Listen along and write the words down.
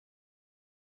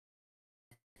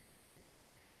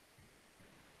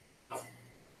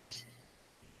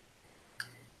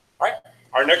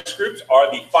Our next groups are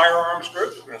the firearms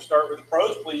groups. We're going to start with the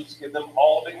pros. Please give them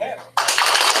all a big hand.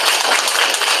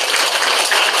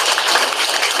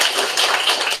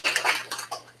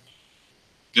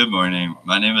 Good morning.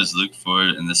 My name is Luke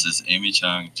Ford, and this is Amy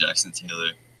Chung, Jackson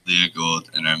Taylor, Leah Gould,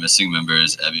 and our missing member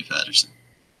is Abby Patterson.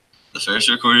 The first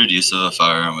recorded use of a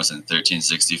firearm was in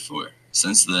 1364.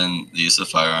 Since then, the use of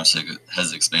firearms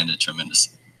has expanded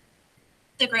tremendously.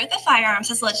 The growth of firearms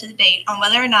has led to debate on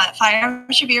whether or not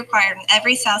firearms should be required in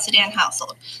every South Sudan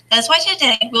household. That's why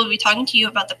today we'll be talking to you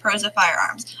about the pros of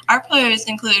firearms. Our pros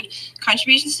include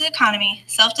contributions to the economy,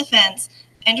 self-defense,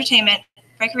 entertainment,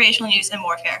 recreational use, and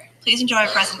warfare. Please enjoy our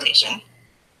presentation.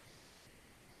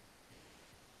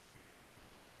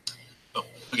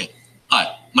 Okay.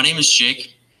 Hi, my name is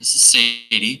Jake. This is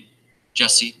Sadie,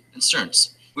 Jesse, and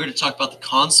Stearns. We're going to talk about the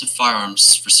cons of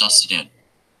firearms for South Sudan.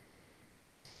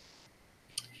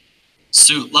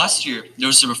 So last year, there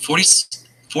was over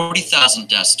 40,000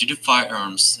 deaths due to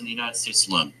firearms in the United States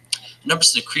alone. The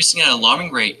numbers are increasing at an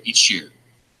alarming rate each year.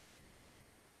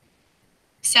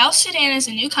 South Sudan is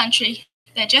a new country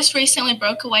that just recently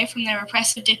broke away from their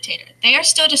repressive dictator. They are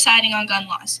still deciding on gun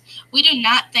laws. We do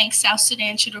not think South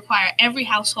Sudan should require every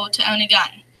household to own a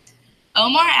gun.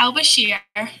 Omar al-Bashir,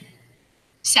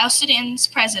 South Sudan's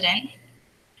president,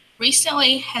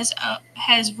 recently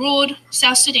has ruled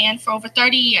South Sudan for over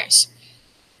 30 years.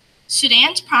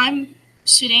 Sudan's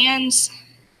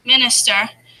minister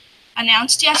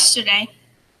announced yesterday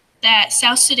that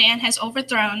South Sudan has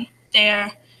overthrown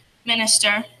their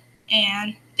minister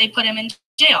and they put him in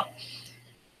jail.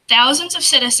 Thousands of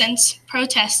citizens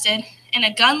protested in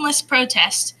a gunless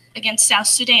protest against South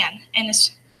Sudan and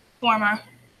his former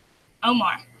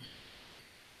Omar.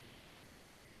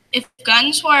 If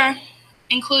guns were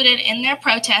included in their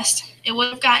protest, it would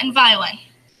have gotten violent,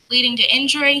 leading to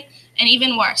injury and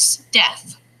even worse,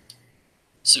 death.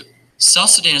 So, South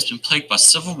Sudan has been plagued by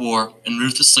civil war and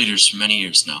ruthless leaders for many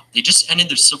years now. They just ended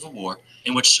their civil war,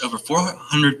 in which over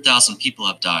 400,000 people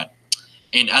have died.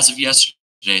 And as of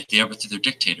yesterday, they overthrew their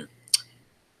dictator.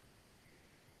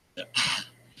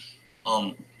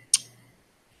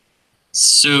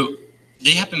 So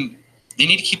they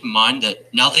need to keep in mind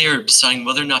that now they are deciding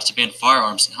whether or not to ban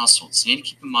firearms in households. They need to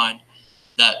keep in mind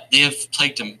that they have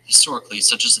plagued them historically,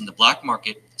 such as in the black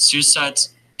market,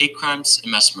 suicides, hate crimes,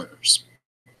 and mass murders.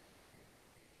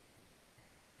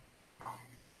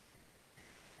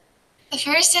 The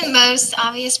first and most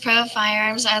obvious pro of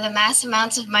firearms are the mass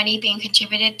amounts of money being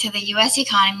contributed to the U.S.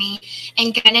 economy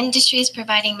and gun industries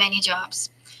providing many jobs.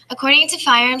 According to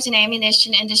Firearms and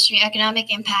Ammunition Industry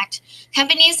Economic Impact,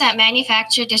 companies that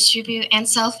manufacture, distribute, and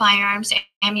sell firearms,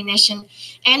 ammunition,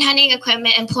 and hunting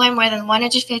equipment employ more than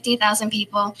 150,000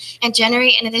 people and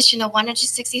generate an additional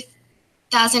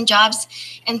 160,000 jobs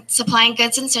in supplying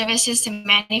goods and services to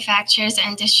manufacturers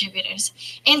and distributors.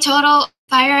 In total,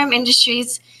 firearm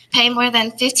industries pay more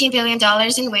than $15 billion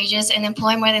in wages and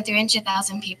employ more than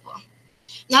 300,000 people.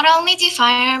 Not only do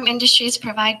firearm industries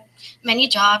provide many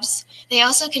jobs, they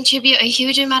also contribute a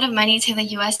huge amount of money to the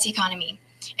U.S. economy.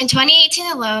 In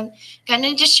 2018 alone, gun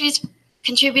industries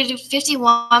contributed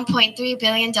 $51.3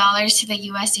 billion to the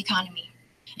U.S. economy.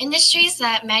 Industries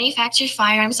that manufacture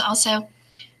firearms also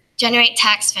generate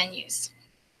tax revenues.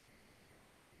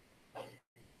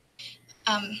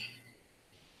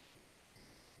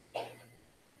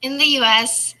 In the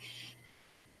U.S.,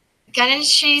 gun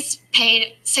industries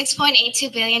paid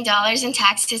 $6.82 billion in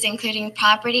taxes, including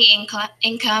property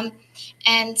income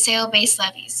and sale-based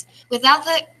levies. Without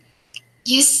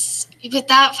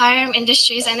firearm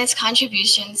industries and its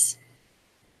contributions,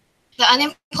 the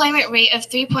unemployment rate of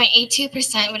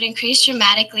 3.82% would increase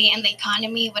dramatically, and the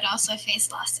economy would also face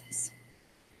losses.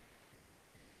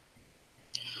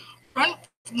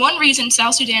 One reason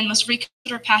South Sudan must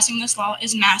reconsider passing this law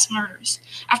is mass murders.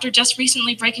 After just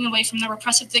recently breaking away from the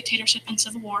repressive dictatorship and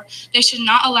civil war, they should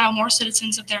not allow more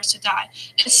citizens of theirs to die,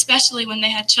 especially when they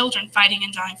had children fighting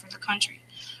and dying for their country.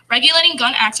 Regulating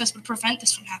gun access would prevent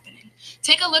this from happening.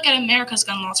 Take a look at America's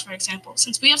gun laws, for example,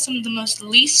 since we have some of the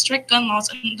least strict gun laws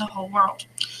in the whole world.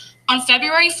 On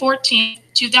February 14,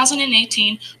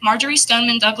 2018, Marjorie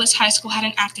Stoneman Douglas High School had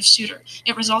an active shooter.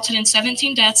 It resulted in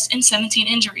 17 deaths and 17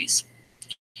 injuries.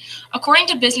 According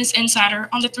to Business Insider,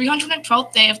 on the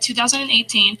 312th day of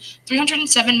 2018,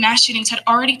 307 mass shootings had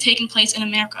already taken place in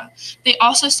America. They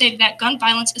also stated that gun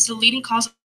violence is the leading cause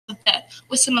of death,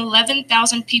 with some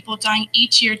 11,000 people dying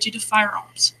each year due to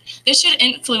firearms. This should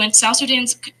influence South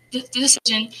Sudan's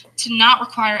decision to not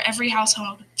require every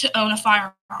household to own a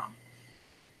firearm.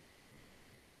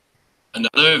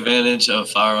 Another advantage of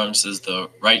firearms is the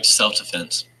right to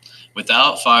self-defense.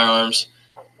 Without firearms,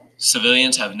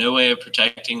 civilians have no way of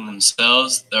protecting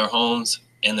themselves, their homes,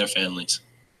 and their families.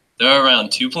 There are around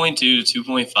 2.2 to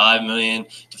 2.5 million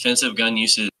defensive gun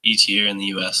uses each year in the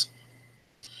U.S.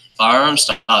 Firearms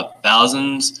stop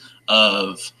thousands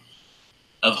of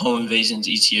home invasions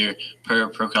each year per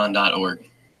procon.org.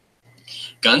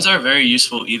 Guns are very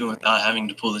useful even without having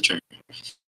to pull the trigger.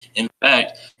 In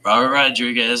fact, Robert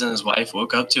Rodriguez and his wife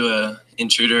woke up to an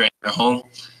intruder in their home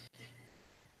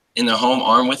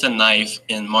armed with a knife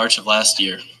in March of last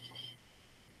year.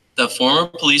 The former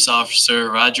police officer,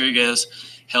 Rodriguez,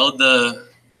 held the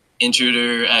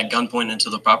intruder at gunpoint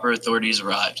until the proper authorities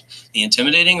arrived. The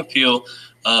intimidating appeal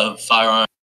of firearms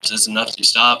is enough to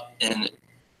stop an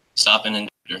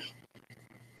intruder.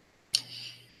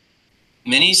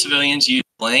 Many civilians use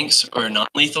blanks or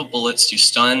non-lethal bullets to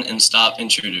stun and stop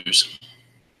intruders.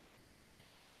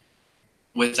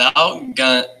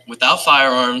 Without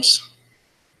firearms,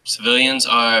 civilians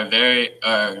are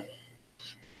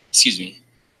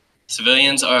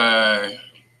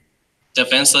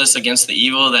defenseless against the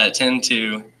evil that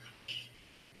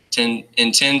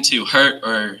intend to hurt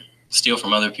or steal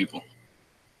from other people.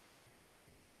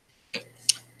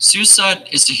 Suicide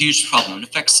is a huge problem and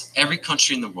affects every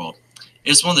country in the world. It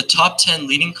is one of the top 10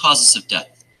 leading causes of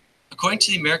death. According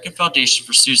to the American Foundation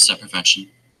for Suicide Prevention,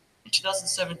 in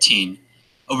 2017,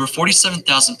 over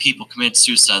 47,000 people committed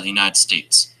suicide in the United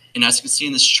States. And as you can see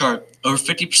in this chart, over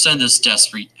 50% of those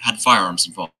deaths had firearms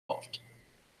involved.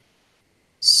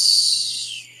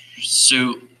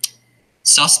 So,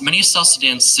 many South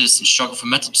Sudan citizens struggle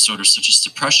from mental disorders such as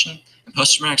depression and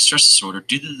post-traumatic stress disorder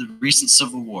due to the recent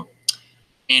civil war.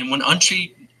 And when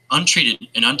untreated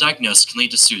and undiagnosed, can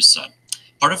lead to suicide.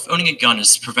 Part of owning a gun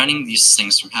is preventing these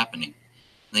things from happening.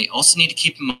 And they also need to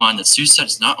keep in mind that suicide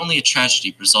is not only a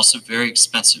tragedy, but it's also very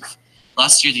expensive.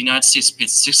 Last year, the United States paid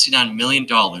 $69 million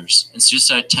in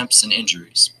suicide attempts and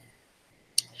injuries.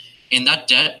 And that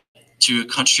debt to a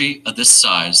country of this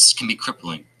size can be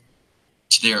crippling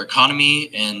to their economy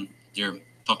and their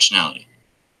functionality.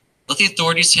 Let the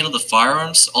authorities handle the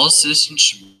firearms. All citizens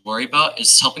should worry about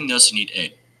is helping those who need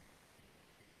aid.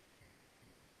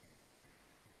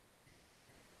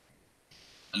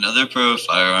 Another pro of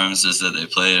firearms is that they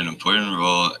play an important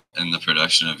role in the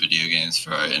production of video games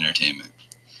for our entertainment.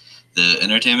 The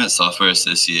Entertainment Software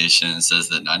Association says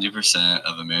that 90%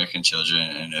 of American children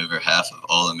and over half of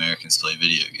all Americans play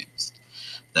video games.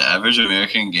 The average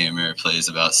American gamer plays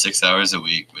about 6 hours a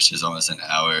week, which is almost an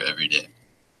hour every day.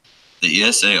 The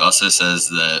ESA also says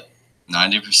that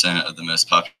 90% of the most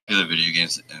popular video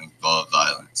games involve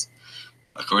violence.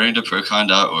 According to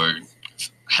Procon.org,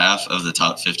 half of the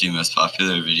top 50 most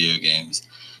popular video games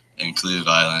include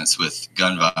violence, with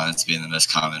gun violence being the most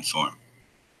common form.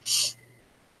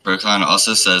 Procon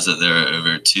also says that there are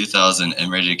over 2,000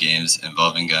 M-rated games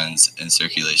involving guns in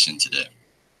circulation today.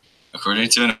 According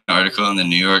to an article in the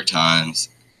New York Times,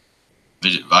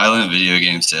 violent video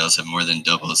game sales have more than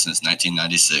doubled since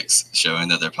 1996, showing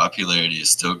that their popularity is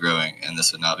still growing, and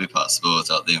this would not be possible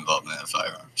without the involvement of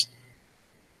firearms.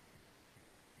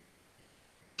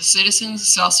 The citizens of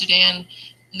South Sudan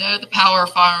know the power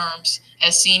of firearms,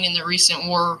 as seen in the recent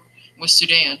war with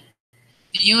Sudan.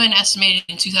 The UN estimated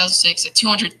in 2006 that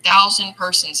 200,000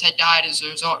 persons had died as a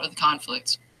result of the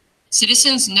conflict.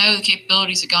 Citizens know the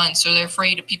capabilities of guns, so they're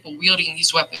afraid of people wielding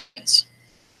these weapons.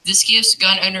 This gives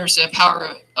gun owners the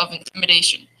power of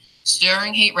intimidation. So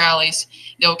during hate rallies,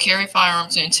 they'll carry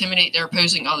firearms to intimidate their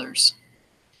opposing others.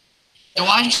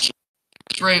 WH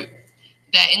wrote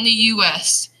that in the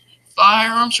U.S.,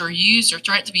 firearms were used or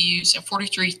threatened to be used in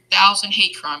 43,000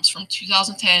 hate crimes from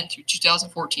 2010 to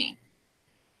 2014.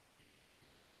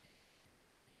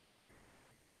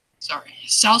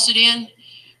 South Sudan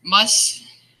must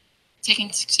take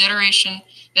into consideration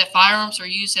that firearms are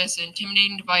used as an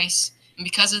intimidating device, and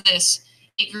because of this,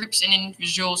 hate groups and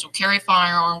individuals will carry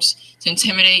firearms to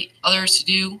intimidate others to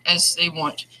do as they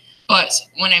want. But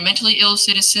when a mentally ill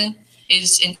citizen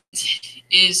is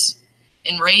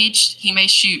enraged, he may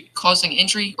shoot, causing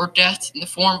injury or death in the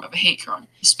form of a hate crime,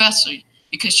 especially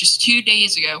because just 2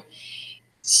 days ago,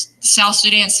 South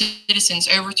Sudan citizens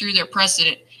overthrew their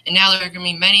president, and now there are going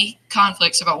to be many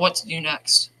conflicts about what to do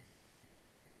next.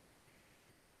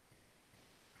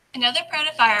 Another pro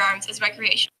to firearms is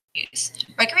recreational use.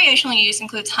 Recreational use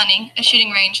includes hunting, a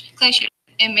shooting range, clay shooting,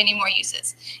 and many more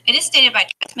uses. It is stated by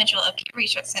Travis Mitchell of Pew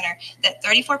Research Center that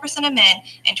 34% of men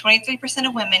and 23%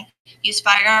 of women use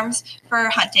firearms for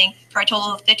hunting, for a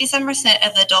total of 57%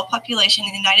 of the adult population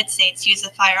in the United States use a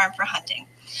firearm for hunting.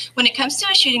 When it comes to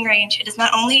a shooting range, it is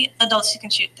not only adults who can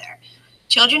shoot there.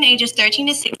 Children ages 13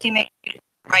 to 16 may shoot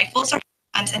rifles or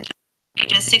guns, and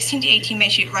ages 16 to 18 may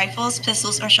shoot rifles,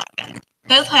 pistols, or shotguns.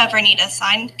 Both, however, need a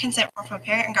signed consent from a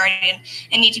parent and guardian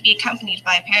and need to be accompanied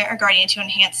by a parent or guardian to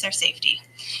enhance their safety.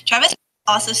 Travis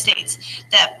also states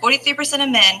that 43% of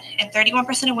men and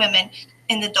 31% of women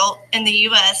in the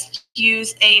U.S.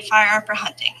 use a firearm for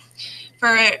hunting.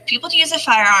 For people to use a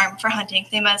firearm for hunting,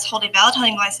 they must hold a valid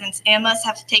hunting license and must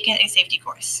have taken a safety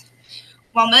course.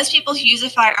 While most people who use a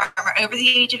firearm are over the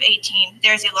age of 18,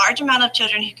 there is a large amount of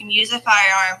children who can use a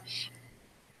firearm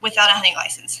without a hunting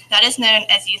license. That is known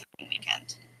as Youth Hunting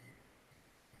Weekend.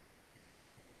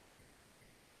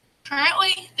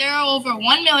 Currently, there are over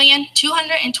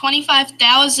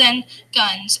 1,225,000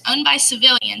 guns owned by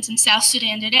civilians in South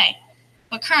Sudan today,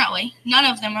 but currently, none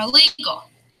of them are legal.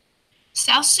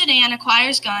 South Sudan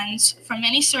acquires guns from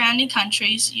many surrounding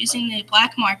countries using the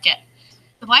black market.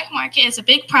 The black market is a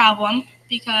big problem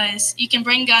because you can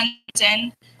bring guns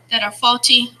in that are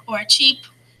faulty or cheap,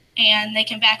 and they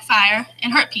can backfire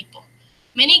and hurt people.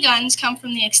 Many guns come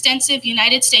from the extensive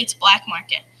United States black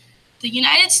market. The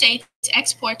United States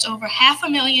exports over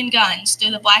 500,000 guns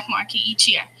through the black market each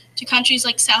year to countries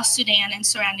like South Sudan and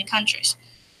surrounding countries.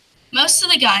 Most of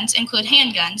the guns include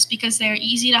handguns because they are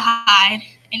easy to hide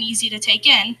and easy to take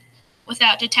in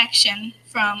without detection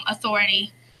from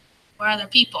authority or other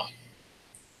people.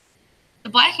 The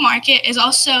black market is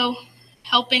also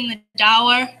helping the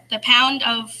dollar, the pound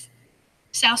of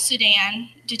South Sudan,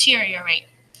 deteriorate.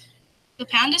 The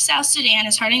pound of South Sudan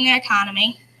is hurting their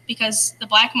economy because the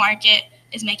black market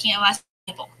is making it less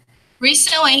stable.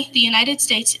 Recently, the United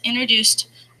States introduced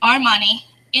our money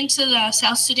into the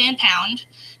South Sudan pound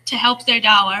to help their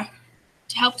dollar,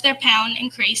 to help their pound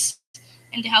increase,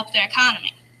 and to help their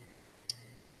economy.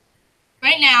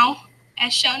 Right now,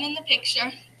 as shown in the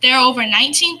picture, there are over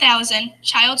 19,000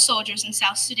 child soldiers in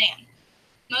South Sudan,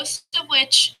 most of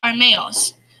which are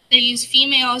males. They use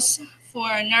females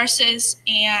for nurses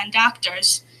and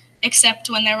doctors, except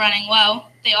when they're running low.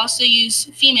 They also use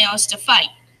females to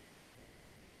fight,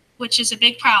 which is a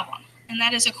big problem, and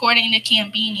that is according to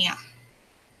GMNO.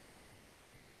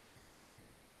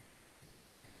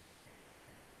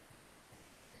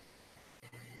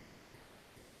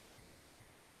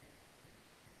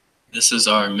 This is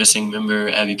our missing member,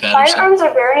 Abby Patterson. Firearms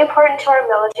are very important to our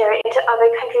military and to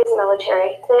other countries'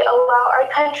 military. They allow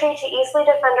our country to easily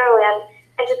defend our land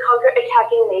and to conquer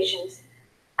attacking nations.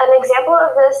 An example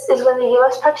of this is when the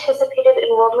U.S. participated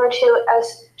in World War II,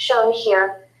 as shown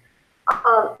here.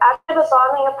 After the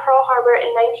bombing of Pearl Harbor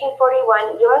in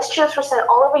 1941, U.S. troops were sent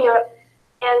all over Europe,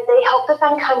 and they helped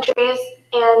defend countries,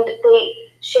 and they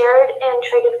shared and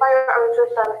traded firearms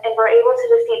with them and were able to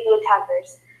defeat the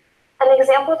attackers. An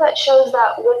example that shows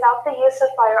that without the use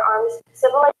of firearms,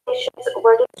 civilizations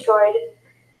were destroyed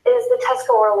is the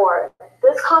Tuscarora War.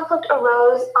 This conflict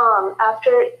arose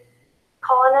after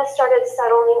colonists started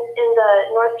settling in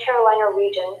the North Carolina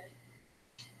region.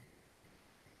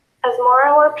 As more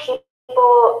and more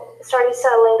people started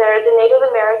settling there, the Native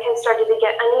Americans started to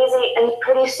get uneasy, and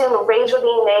pretty soon raids were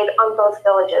being made on both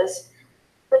villages.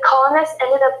 The colonists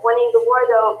ended up winning the war,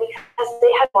 though, because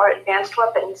they had more advanced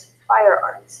weapons,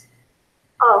 firearms.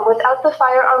 Without the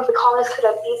firearms, the colonists could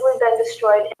have easily been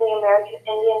destroyed, and the American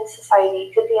Indian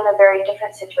society could be in a very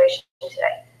different situation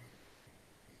today.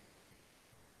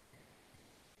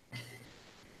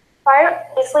 Fire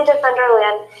easily defend our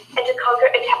land and to conquer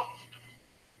attack.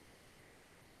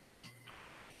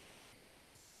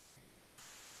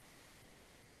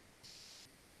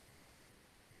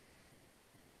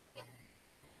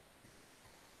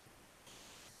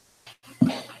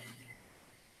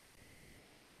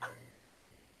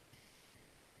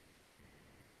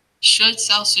 Should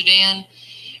South Sudan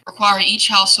require each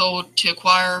household to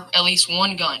acquire at least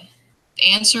one gun?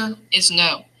 The answer is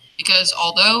no, because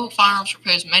although firearms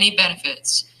propose many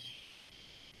benefits,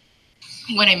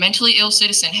 when a mentally ill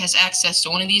citizen has access to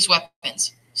one of these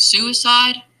weapons,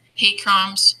 suicide, hate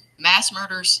crimes, mass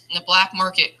murders, and the black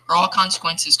market are all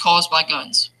consequences caused by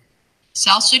guns.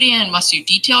 South Sudan must do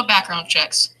detailed background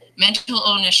checks, mental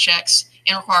illness checks,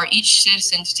 and require each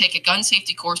citizen to take a gun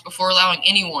safety course before allowing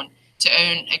anyone to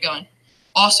own a gun.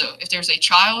 Also, if there's a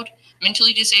child,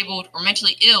 mentally disabled, or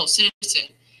mentally ill citizen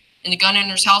in the gun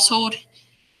owner's household,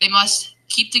 they must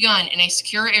keep the gun in a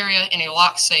secure area in a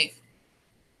locked safe.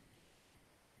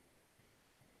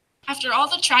 After all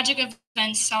the tragic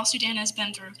events South Sudan has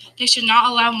been through, they should not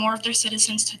allow more of their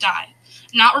citizens to die.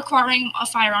 Not requiring a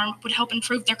firearm would help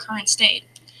improve their current state.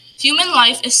 Human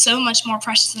life is so much more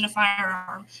precious than a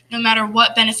firearm, no matter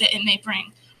what benefit it may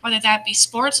bring, whether that be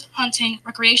sports, hunting,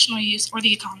 recreational use, or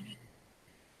the economy.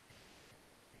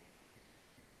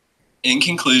 In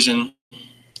conclusion,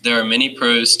 there are many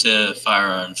pros to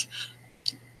firearms,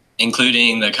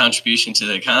 including the contribution to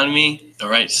the economy, the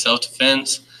right to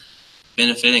self-defense,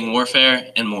 benefiting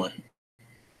warfare, and more.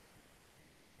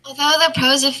 Although the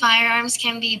pros of firearms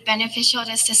can be beneficial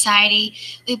to society,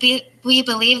 we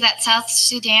believe that South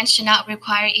Sudan should not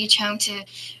require each home to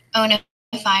own a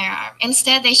firearm.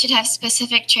 Instead, they should have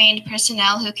specific trained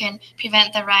personnel who can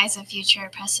prevent the rise of future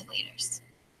oppressive leaders.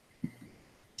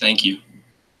 Thank you.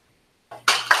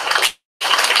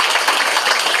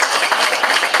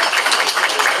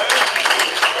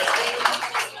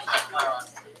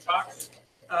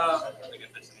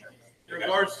 In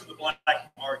regards to the black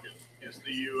market, is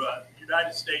the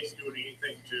United States doing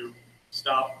anything to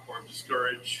stop or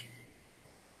discourage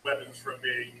weapons from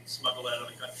being smuggled out of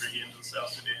the country into South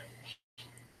Sudan?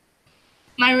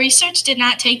 My research did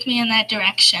not take me in that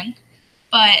direction,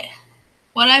 but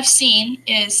what I've seen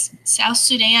is South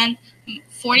Sudan,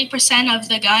 40% of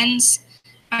the guns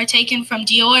are taken from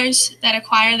dealers that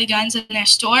acquire the guns in their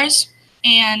stores,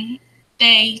 and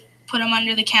they put them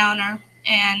under the counter,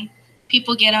 and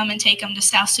people get them and take them to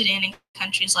South Sudan and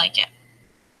countries like it.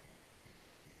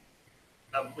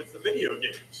 With the video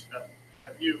games,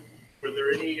 were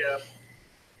there any,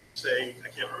 say, I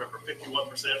can't remember,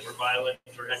 51% were violent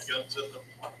or had guns in them?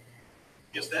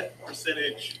 Is that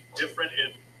percentage different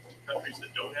in countries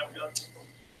that don't have guns?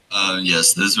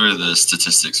 Yes, those were the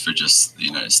statistics for just the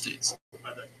United States.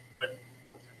 But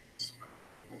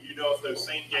do you know if those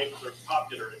same games are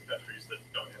popular in countries that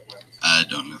don't have weapons? I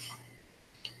don't know.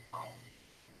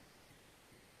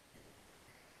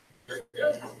 Very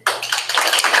good.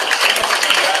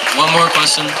 One more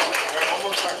question. One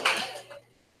more question.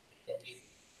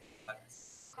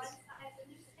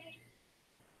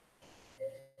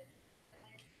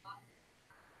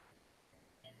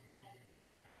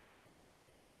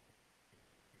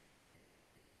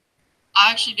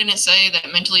 I actually didn't say that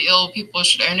mentally ill people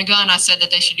should own a gun. I said that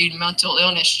they should do mental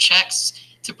illness checks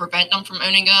to prevent them from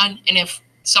owning a gun. And if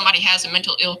somebody has a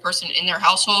mental ill person in their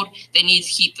household, they need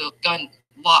to keep the gun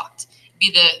locked.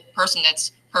 Be the person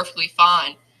that's perfectly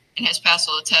fine and has passed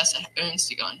all the tests and owns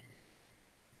the gun.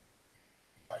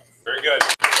 Very good.